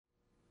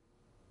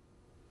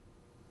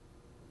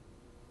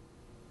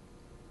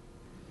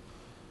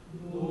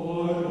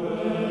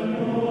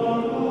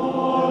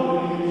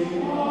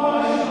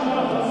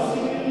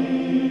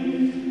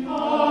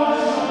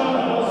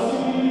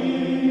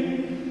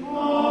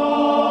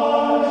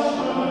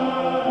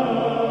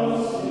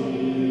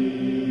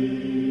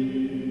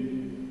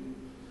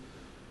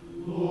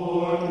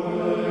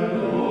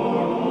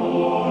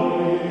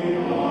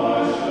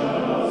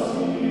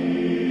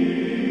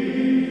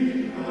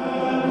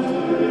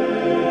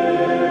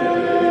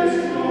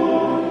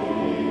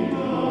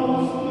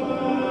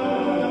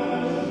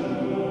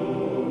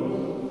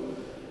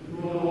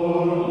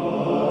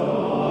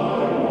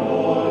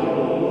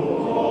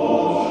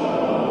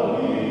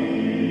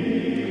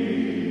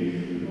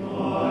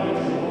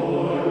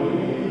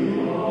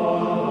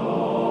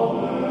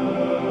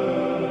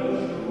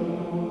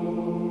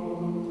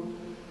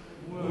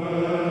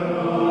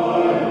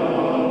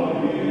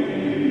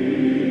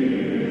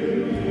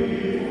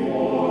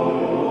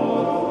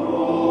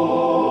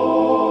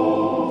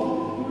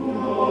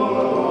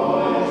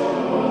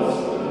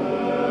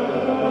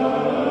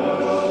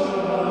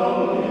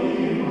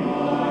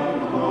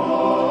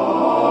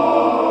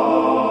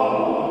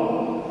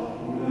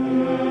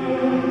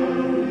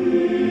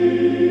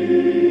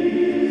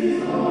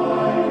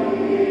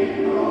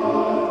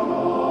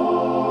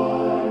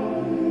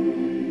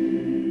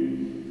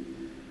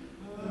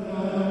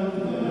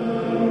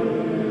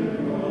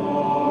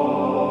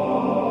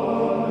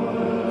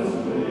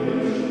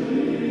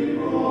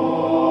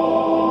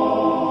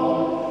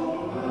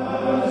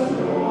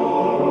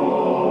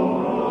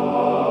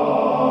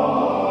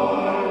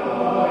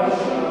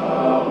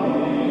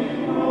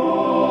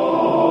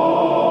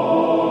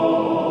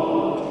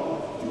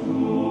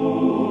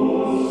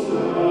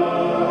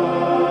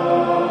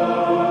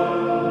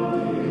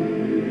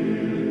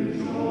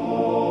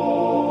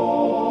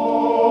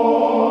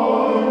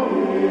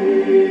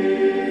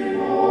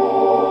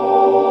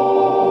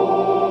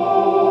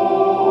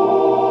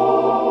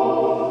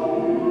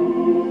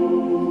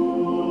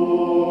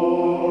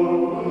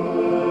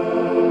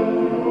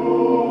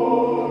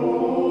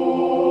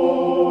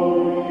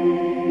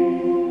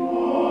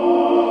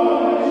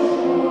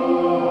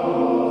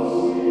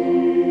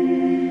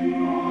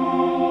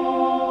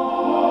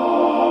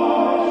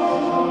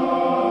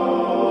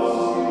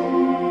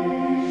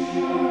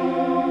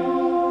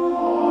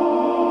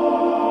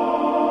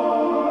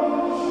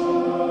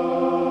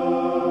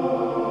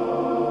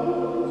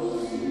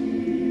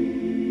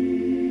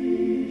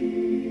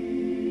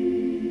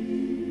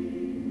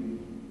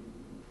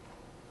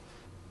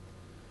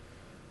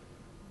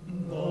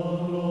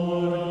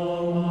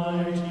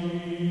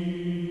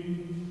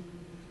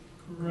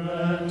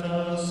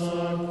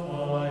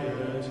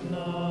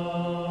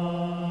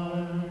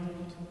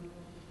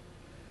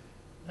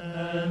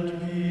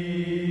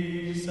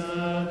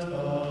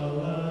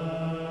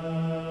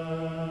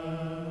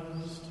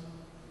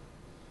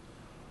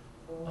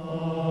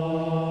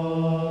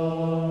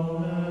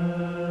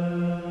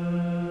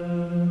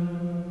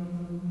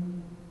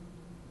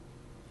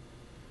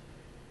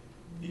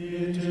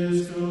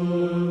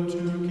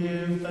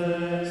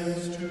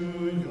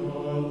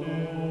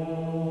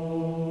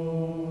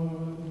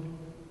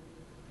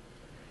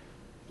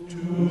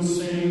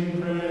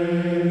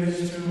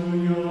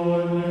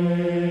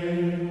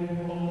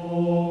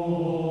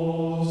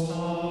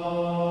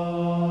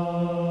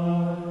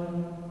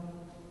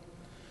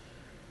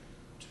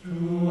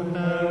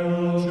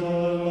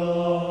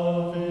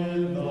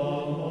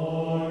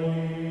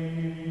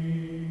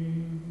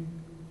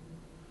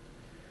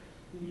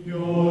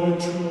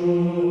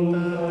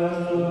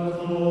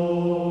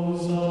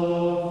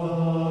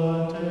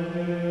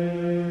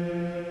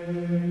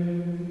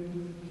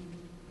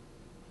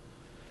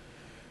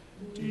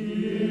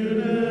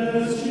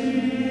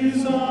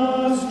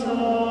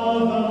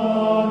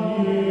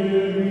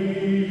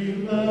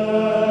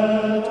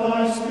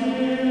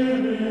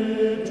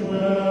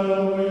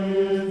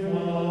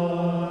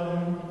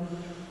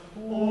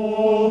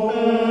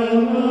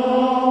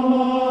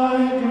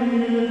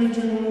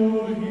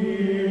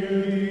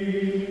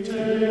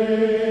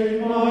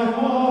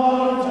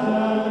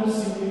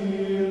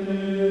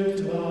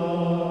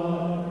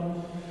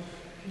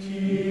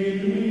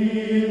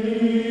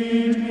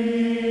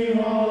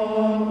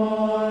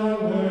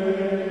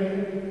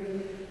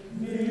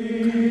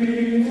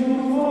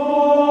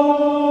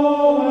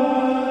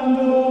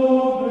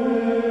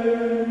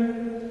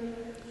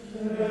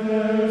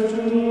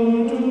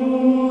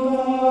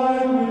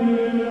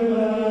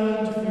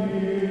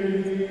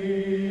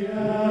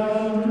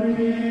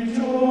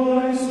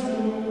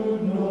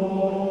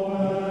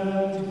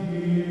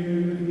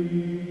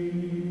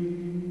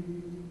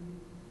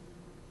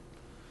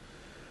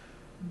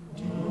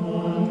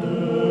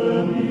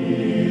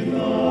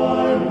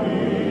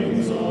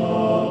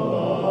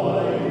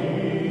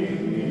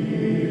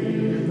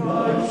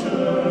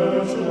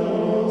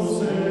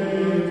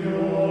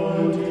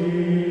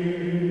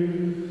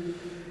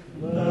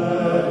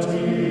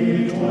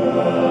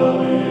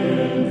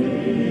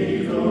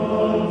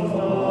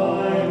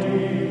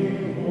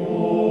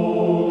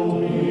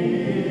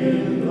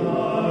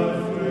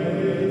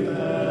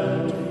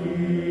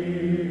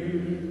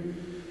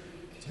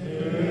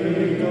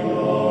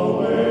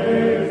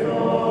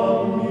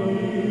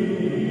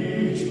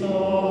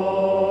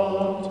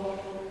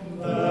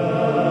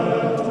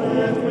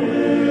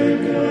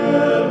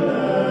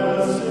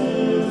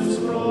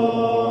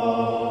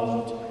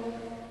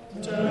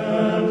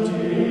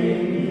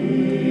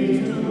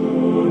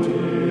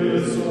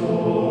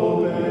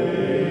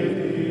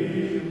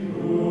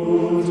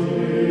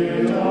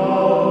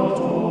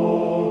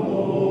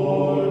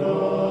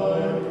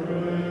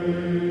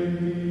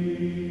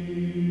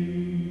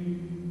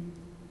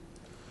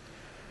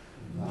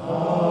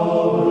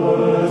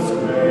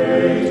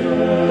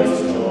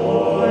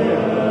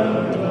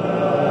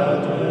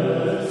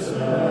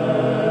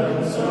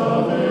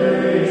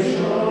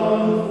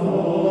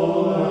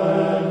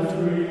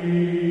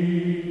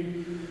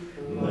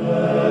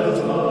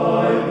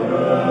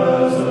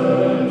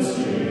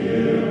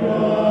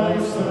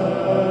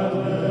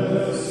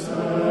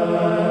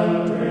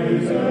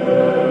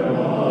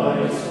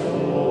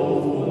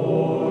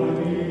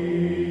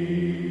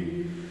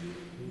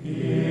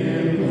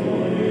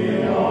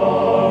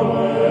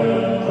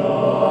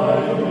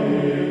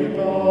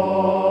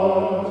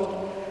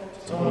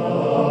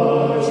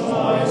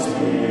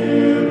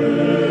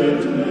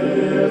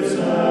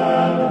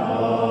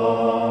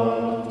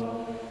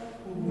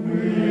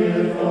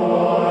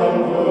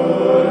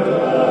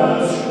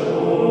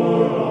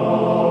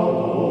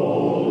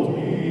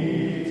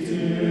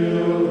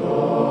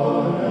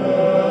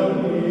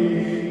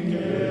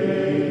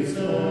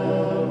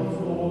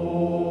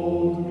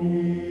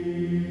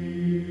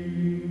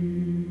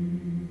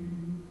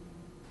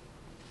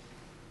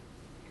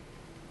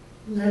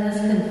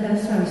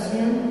our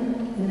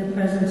sin in the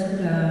presence of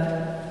God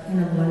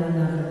and of one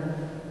another.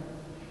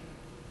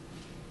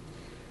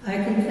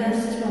 I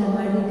confess to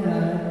Almighty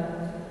God,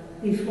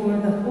 before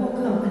the whole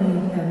company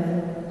of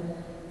heaven,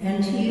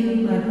 and to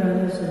you, my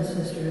brothers and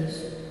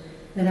sisters,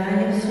 that I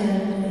have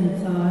sinned in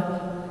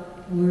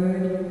thought,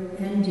 word,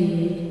 and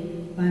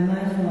deed, by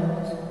my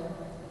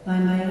fault, by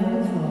my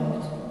own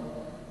fault,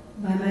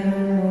 by my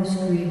own most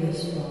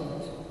grievous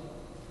fault.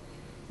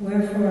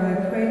 Wherefore I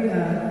pray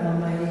God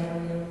Almighty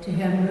to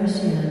have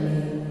mercy on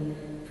me,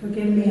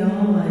 forgive me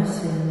all my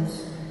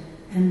sins,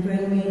 and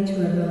bring me to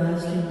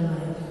everlasting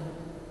life.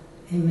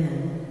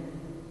 Amen.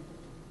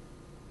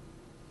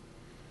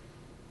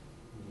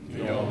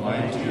 The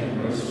Almighty and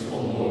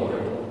merciful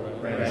Lord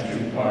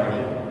grant you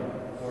pardon,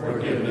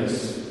 forgiveness,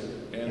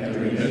 and the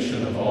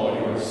remission of all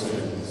your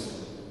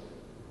sins.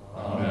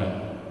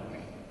 Amen.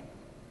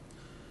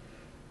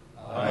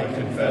 I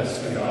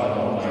confess to God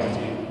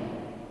Almighty,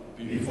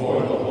 before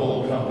the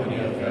whole company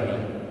of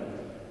heaven,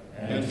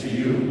 and to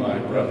you, my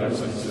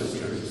brothers and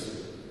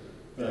sisters,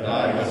 that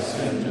I have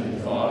sinned in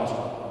thought,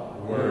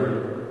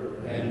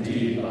 word, and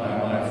deed by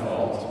my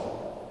fault,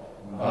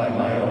 by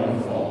my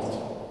own fault,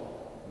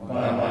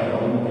 by my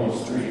own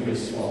most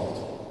grievous fault.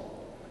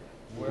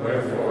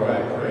 Wherefore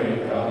I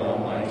pray God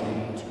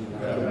Almighty to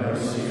have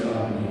mercy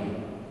on me,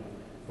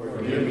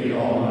 forgive me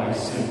all my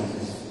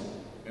sins,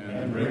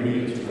 and bring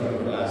me to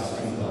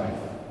everlasting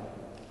life.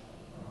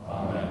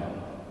 Amen.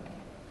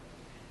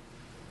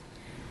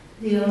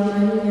 The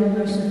Almighty and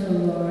merciful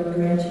Lord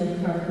grant you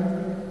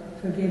pardon,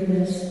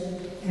 forgiveness,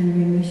 and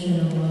remission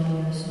of all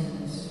your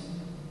sins.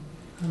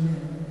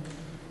 Amen.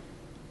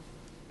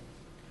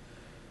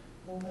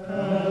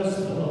 As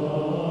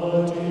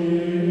the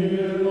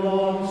deer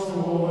longs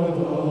for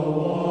the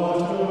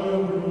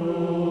water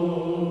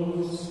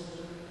brooks,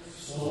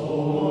 so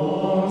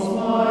longs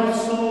my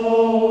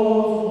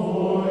soul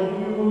for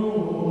you,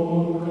 O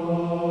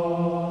God.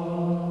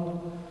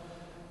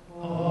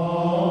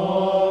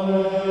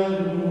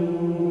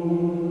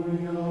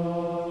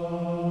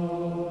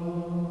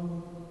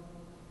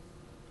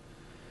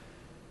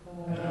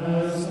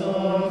 As the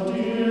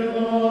deer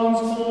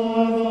longs for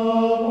the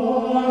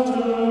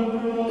water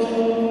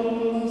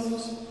brooks,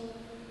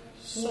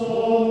 so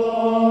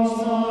longs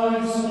my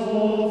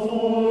soul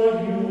for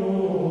you,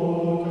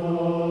 O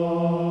God.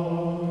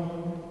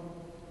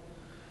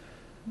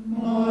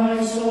 My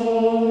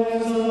soul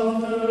is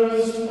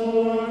athirst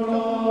for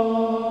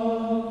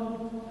God,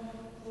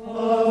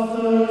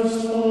 athirst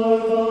for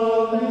the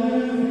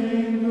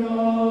living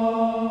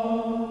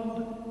God.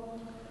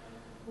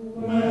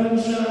 When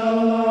shall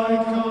I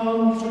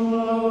come to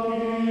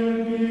appear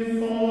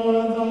before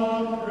the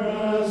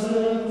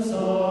presence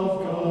of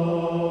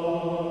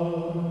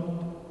God?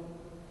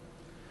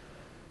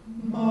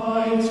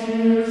 My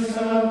tears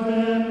have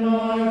been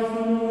my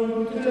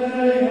food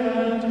day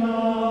and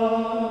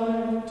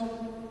night,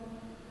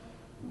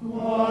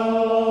 while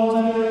all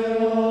day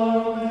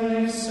long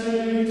they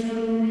say to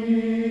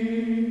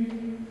me,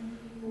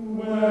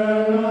 where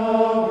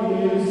now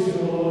is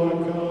your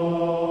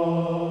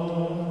God?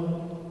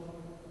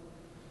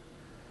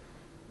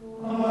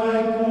 I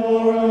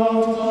pour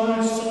out my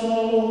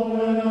soul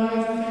when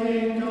I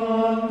think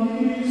on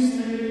these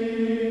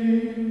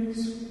things,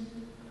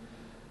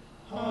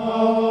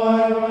 how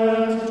I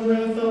went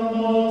with the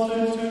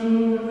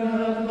multitude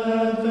and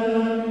led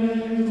them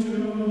into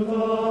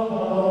the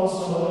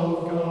house of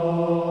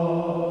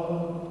God,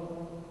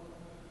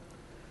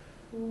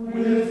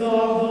 with a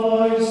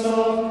voice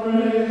of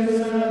praise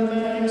and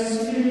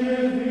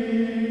thanksgiving,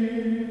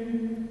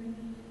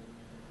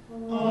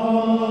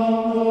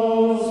 among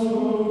those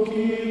who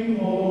keep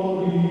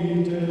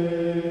holy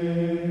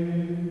days.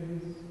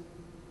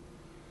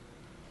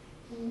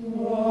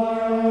 Why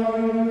are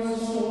you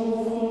so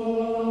full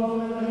of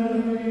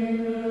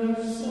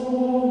heaviness, O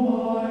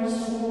my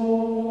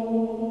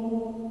soul?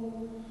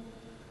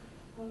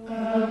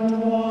 And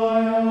why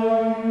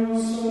are you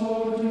so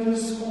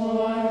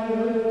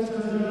disquieted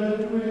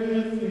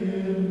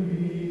within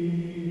me?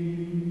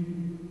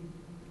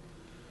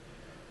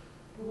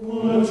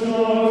 Put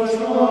your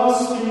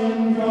trust in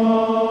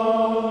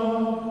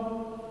God,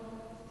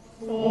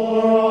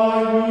 for I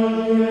will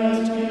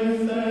yet give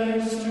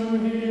thanks to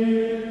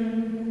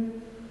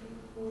Him,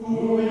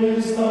 who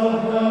is the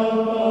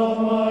help of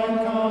my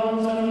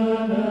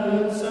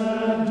countenance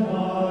and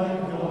my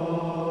God.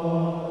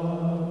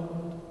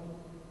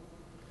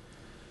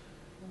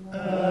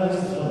 As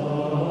the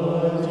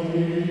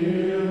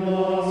deer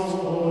longs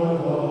for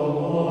the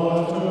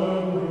water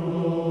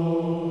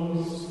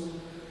brooks,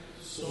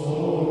 so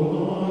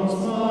longs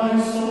my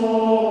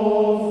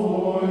soul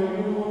for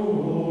you, O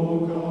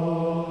God.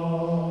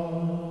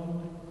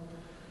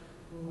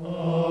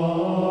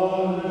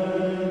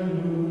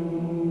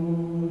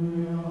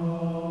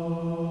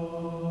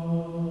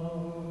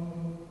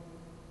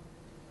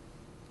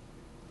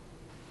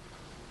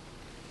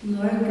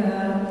 Lord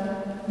God,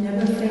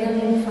 never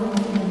failing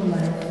fountain of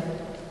life,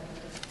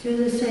 through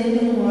the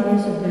saving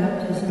waters of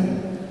baptism,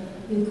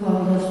 you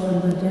called us from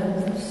the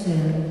depth of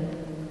sin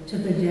to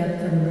the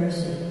depth of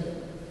mercy.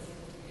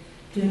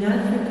 Do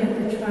not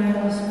forget the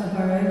trials of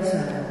our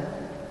exile,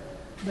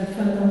 but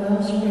from the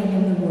wellspring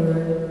in the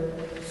Word,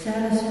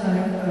 satisfy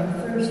our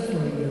thirst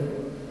for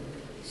you,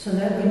 so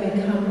that we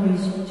may come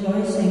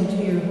rejoicing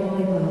to your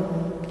holy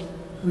mountain,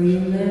 where you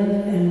live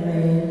and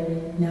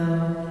reign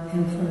now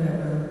and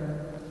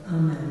forever.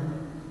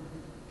 Amen.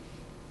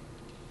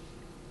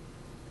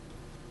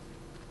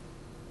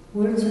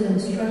 Words of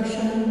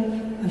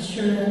instruction,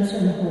 assurance,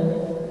 and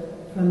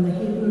hope from the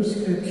Hebrew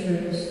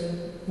Scriptures,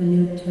 the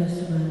New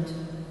Testament,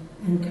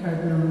 and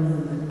Cardinal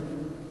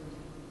Newman.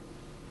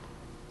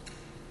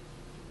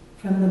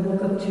 From the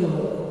book of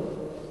Job.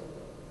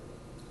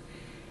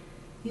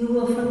 You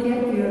will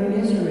forget your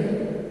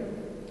misery.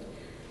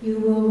 You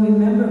will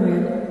remember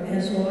it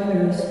as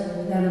waters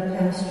that have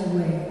passed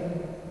away.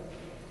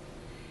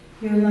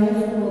 Your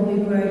life will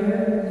be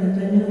brighter than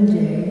the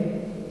noonday.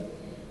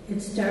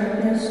 Its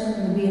darkness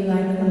will be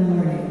like the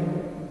morning.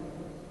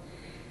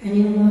 And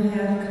you will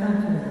have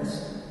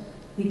confidence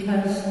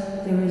because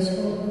there is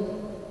hope.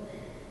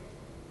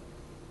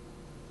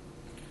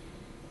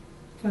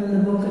 From the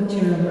book of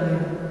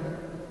Jeremiah.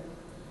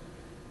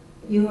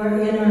 You are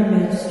in our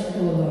midst,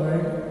 O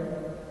Lord,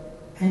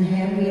 and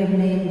we have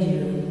named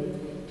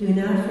you. Do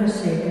not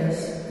forsake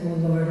us, O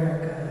Lord our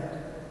God.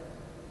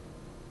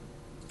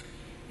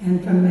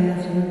 And from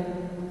Matthew.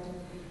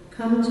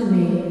 Come to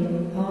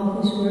me,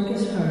 all whose work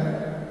is hard,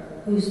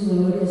 whose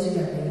load is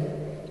heavy,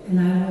 and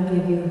I will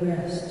give you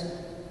rest.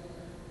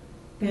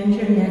 Bend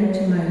your neck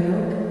to my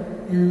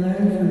yoke and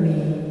learn from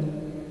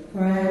me,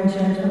 for I am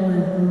gentle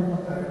and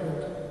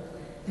humble-hearted,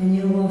 and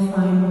you will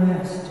find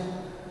rest.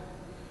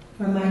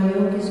 For my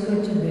yoke is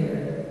good to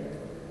bear,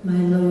 my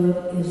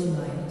load is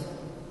light.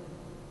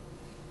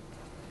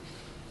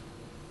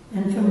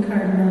 And from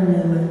Cardinal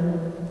Newman.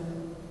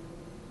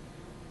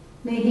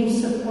 May he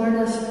support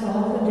us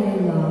all the day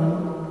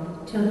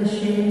long, till the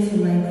shades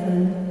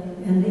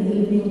lengthen and the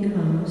evening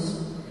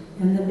comes,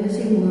 and the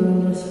busy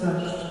world is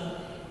hushed,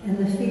 and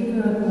the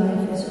fever of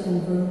life is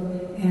over,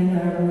 and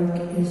our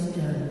work is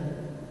done.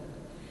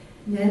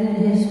 Then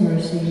in his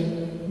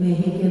mercy may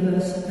he give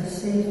us a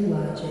safe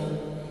lodging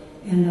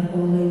and a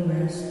holy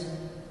rest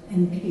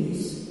and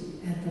peace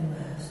at the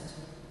last.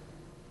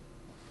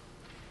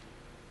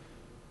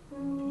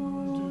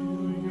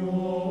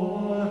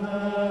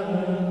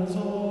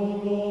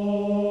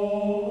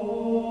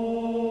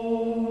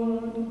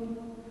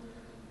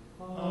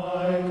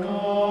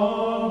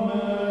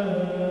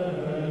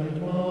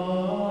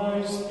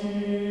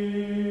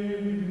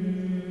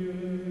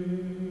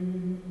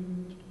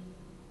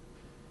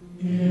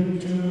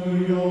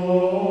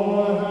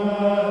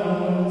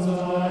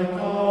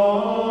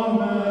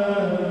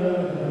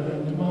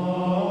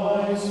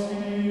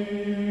 Spirit.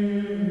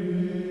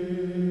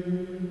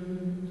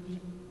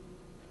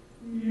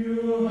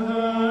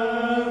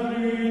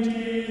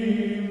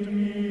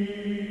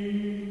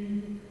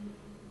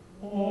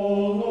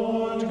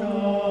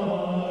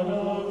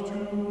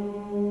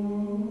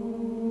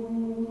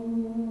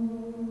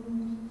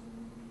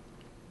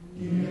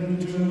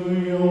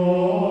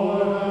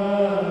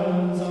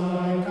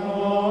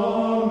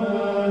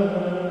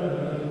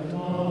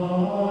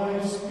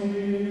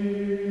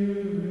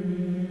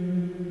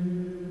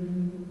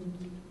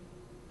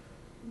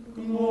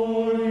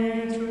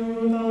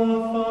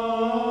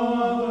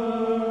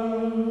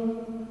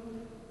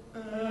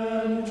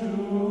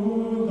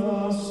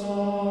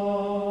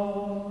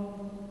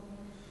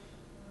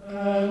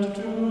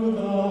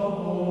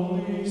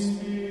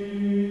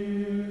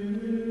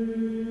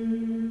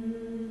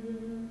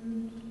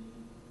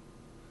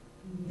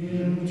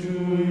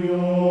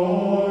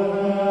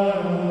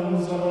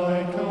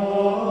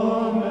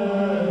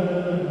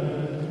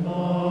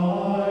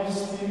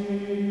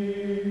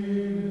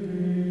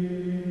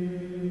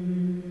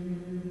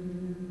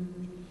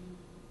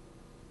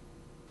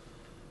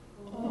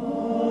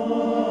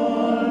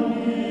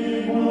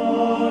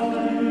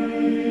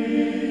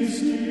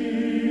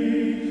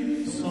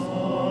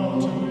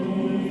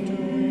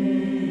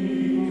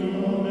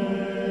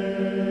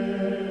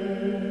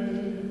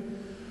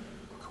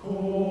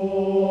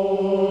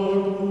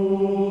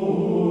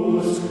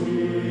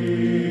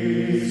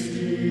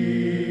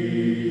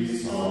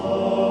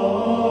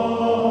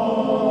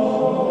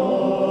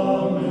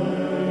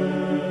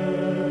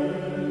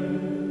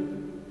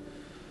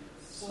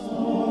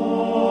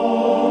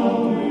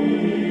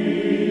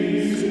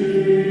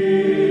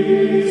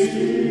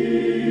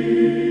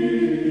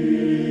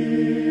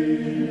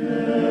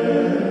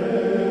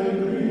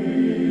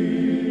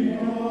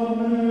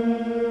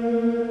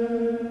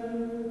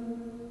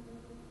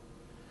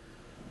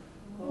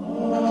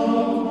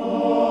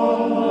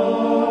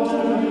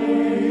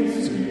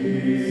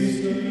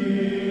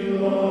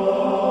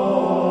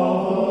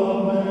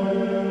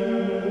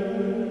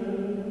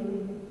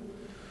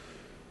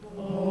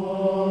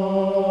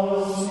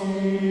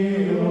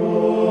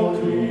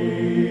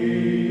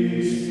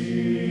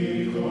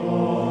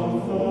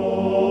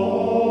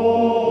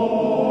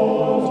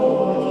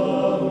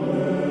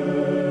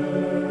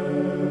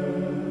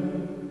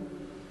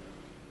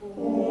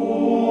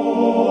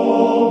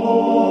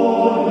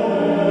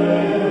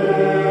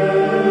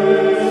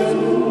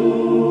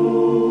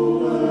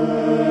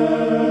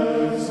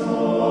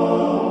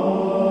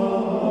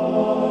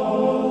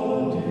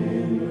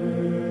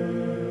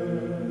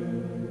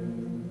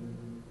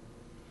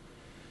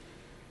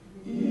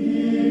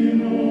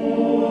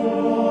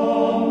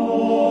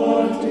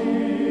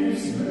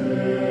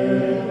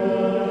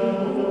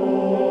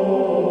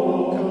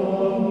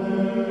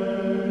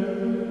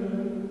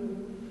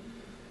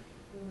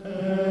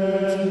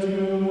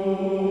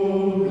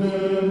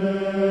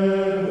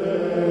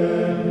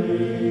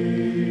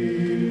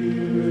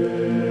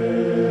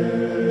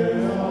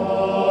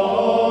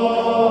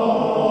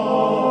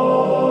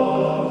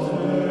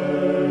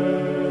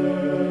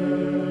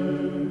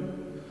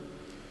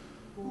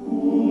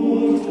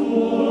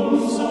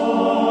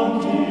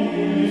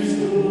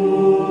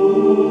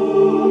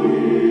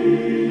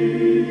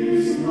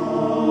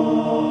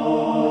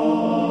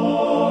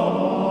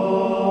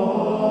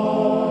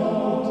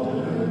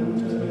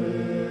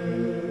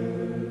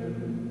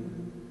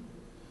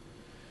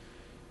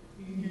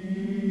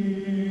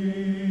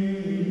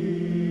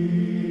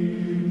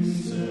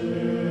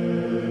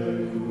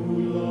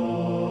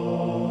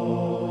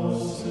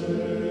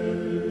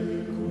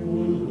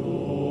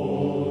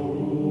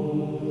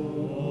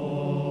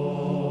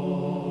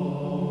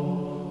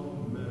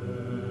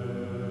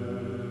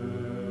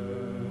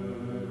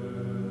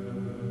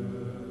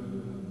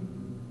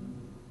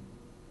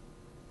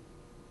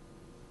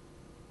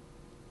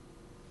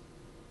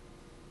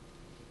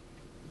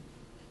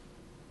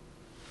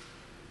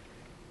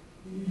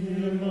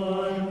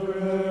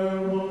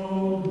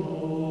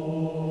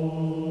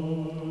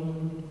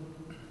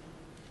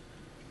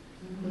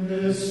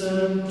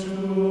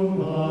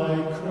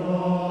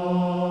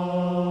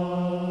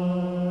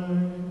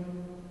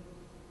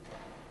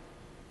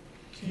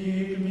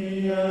 Keep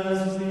me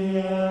as the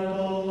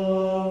apple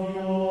of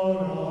your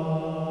eye.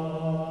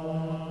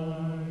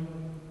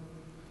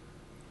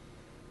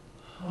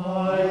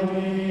 Hide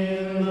me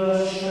in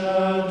the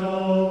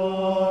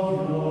shadow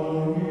of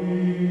your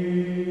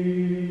wings.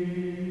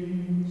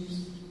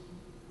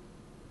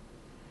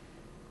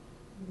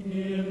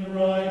 In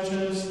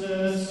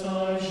righteousness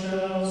I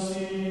shall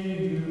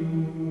see you.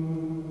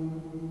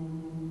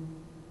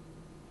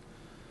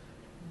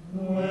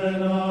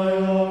 When I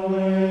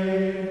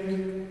awake,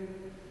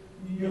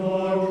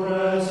 your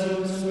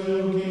presence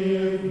will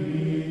give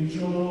me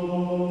joy.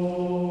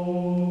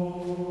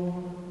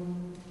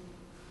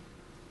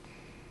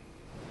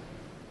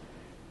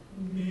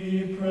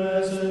 Be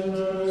present,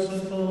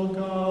 merciful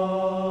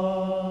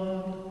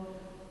God,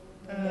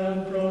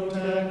 and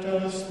protect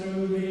us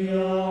through the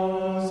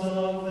hours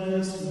of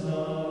this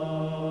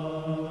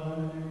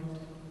night,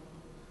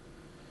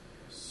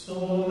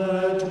 so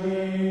that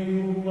we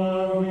who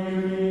are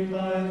weary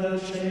by the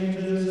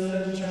changes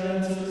and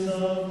chances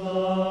of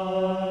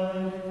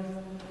life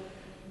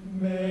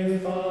may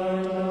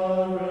find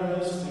our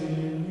rest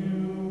in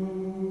you.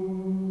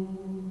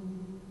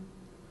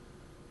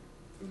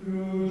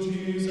 Through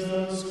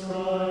Jesus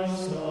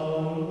Christ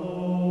our Lord.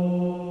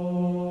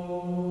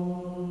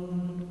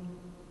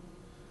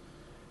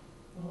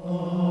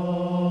 Amen.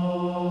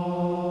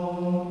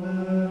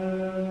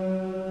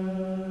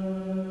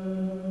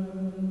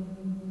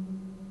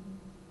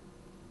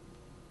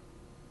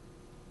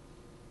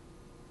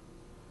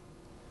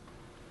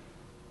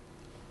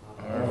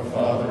 Our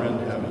Father in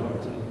heaven,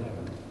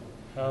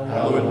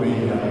 hallowed be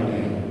thy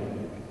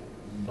name.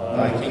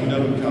 Thy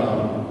kingdom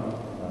come,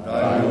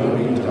 thy will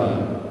be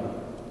done,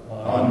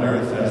 on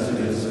earth as it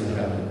is in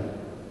heaven.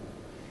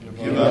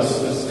 Give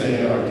us this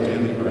day our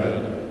daily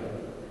bread,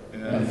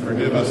 and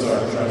forgive us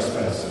our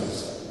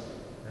trespasses,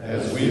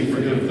 as we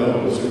forgive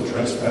those who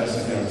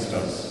trespass against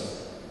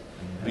us.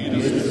 Lead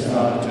us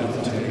not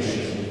into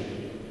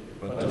temptation,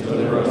 but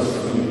deliver us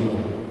from evil.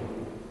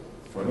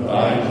 For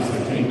thine is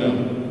the kingdom,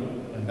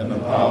 and the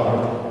power,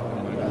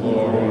 and the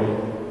glory,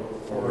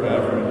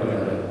 forever and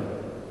ever.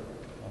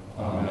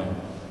 Amen.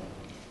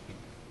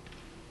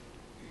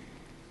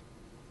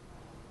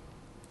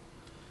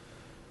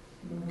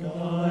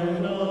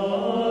 Guide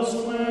us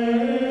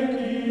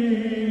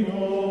waking, O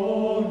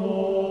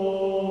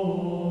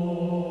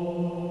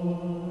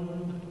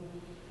Lord,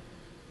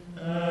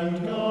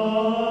 and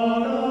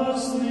guard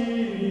us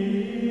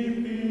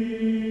sleeping,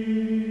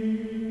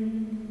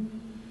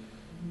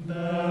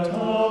 that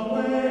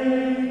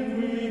awake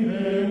we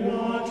may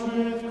watch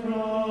with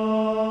Christ,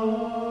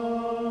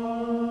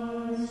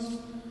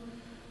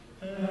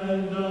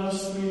 and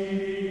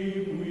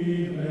asleep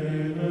we may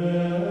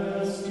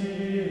rest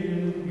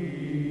in peace.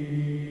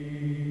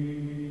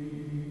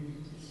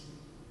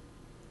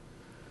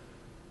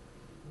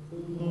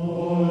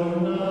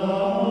 Lord,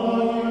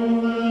 now you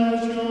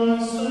let your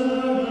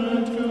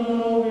servant go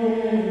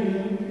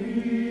in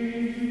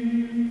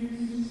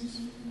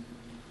peace.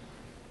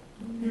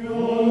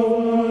 Your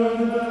word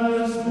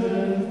has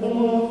been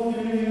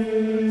fulfilled.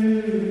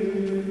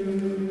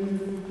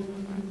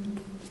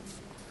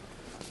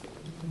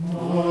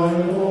 My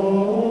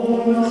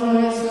own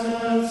eyes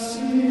have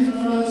seen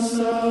the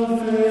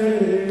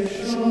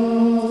salvation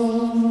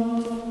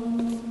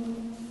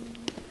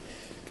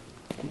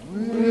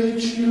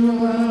which you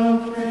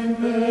have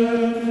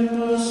prepared in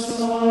the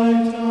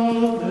sight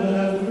of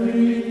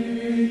every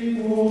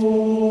people.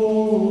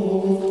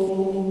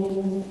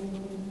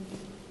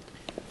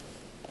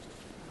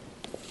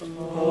 The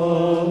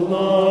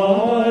light